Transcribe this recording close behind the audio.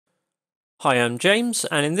Hi, I'm James,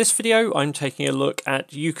 and in this video I'm taking a look at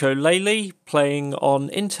Yooka Laylee playing on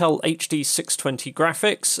Intel HD 620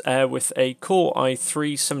 graphics with a Core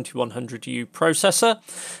i3-7100U processor,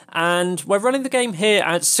 and we're running the game here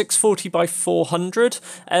at 640 by 400.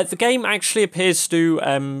 The game actually appears to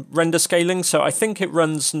do render scaling, so I think it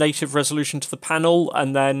runs native resolution to the panel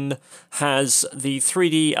and then has the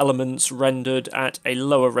 3D elements rendered at a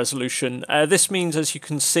lower resolution. This means, as you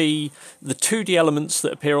can see, the 2D elements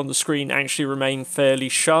that appear on the screen actually remain fairly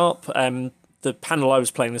sharp. The panel I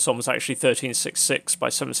was playing this on was actually 1366 by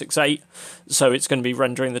 768, so it's going to be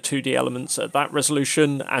rendering the 2D elements at that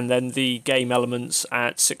resolution and then the game elements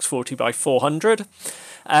at 640 by 400.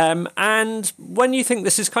 And when you think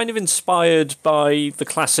this is kind of inspired by the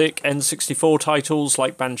classic N64 titles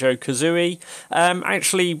like Banjo-Kazooie,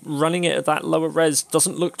 actually running it at that lower res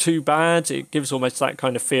doesn't look too bad. It gives almost that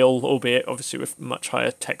kind of feel, albeit obviously with much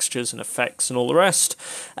higher textures and effects and all the rest.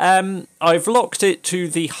 I've locked it to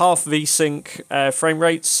the half VSync frame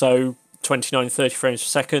rates, so 29, 30 frames per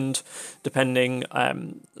second, depending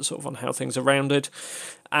sort of on how things are rounded.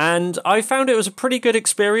 And I found it was a pretty good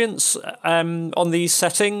experience on these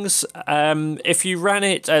settings. If you ran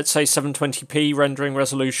it at, say, 720p rendering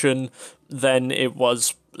resolution, then it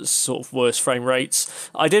was sort of worse frame rates.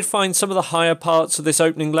 I did find some of the higher parts of this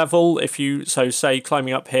opening level, say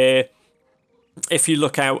climbing up here, if you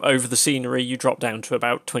look out over the scenery, you drop down to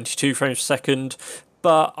about 22 frames per second.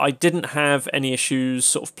 But I didn't have any issues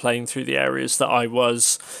sort of playing through the areas that I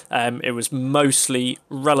was. It was mostly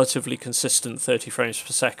relatively consistent 30 frames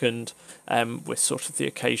per second with sort of the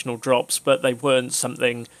occasional drops, but they weren't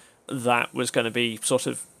something that was going to be sort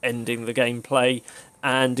of ending the gameplay.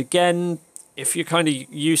 And again, if you're kind of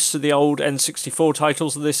used to the old N64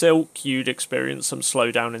 titles of this ilk, you'd experience some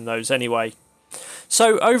slowdown in those anyway.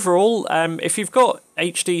 So overall, if you've got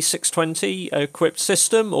HD 620 equipped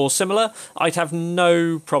system or similar, I'd have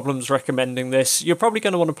no problems recommending this. You're probably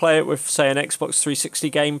going to want to play it with, say, an Xbox 360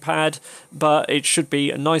 gamepad, but it should be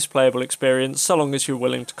a nice playable experience so long as you're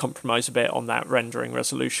willing to compromise a bit on that rendering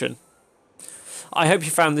resolution. I hope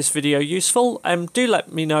you found this video useful. Do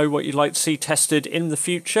let me know what you'd like to see tested in the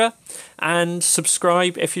future, and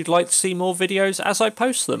subscribe if you'd like to see more videos as I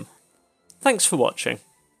post them. Thanks for watching.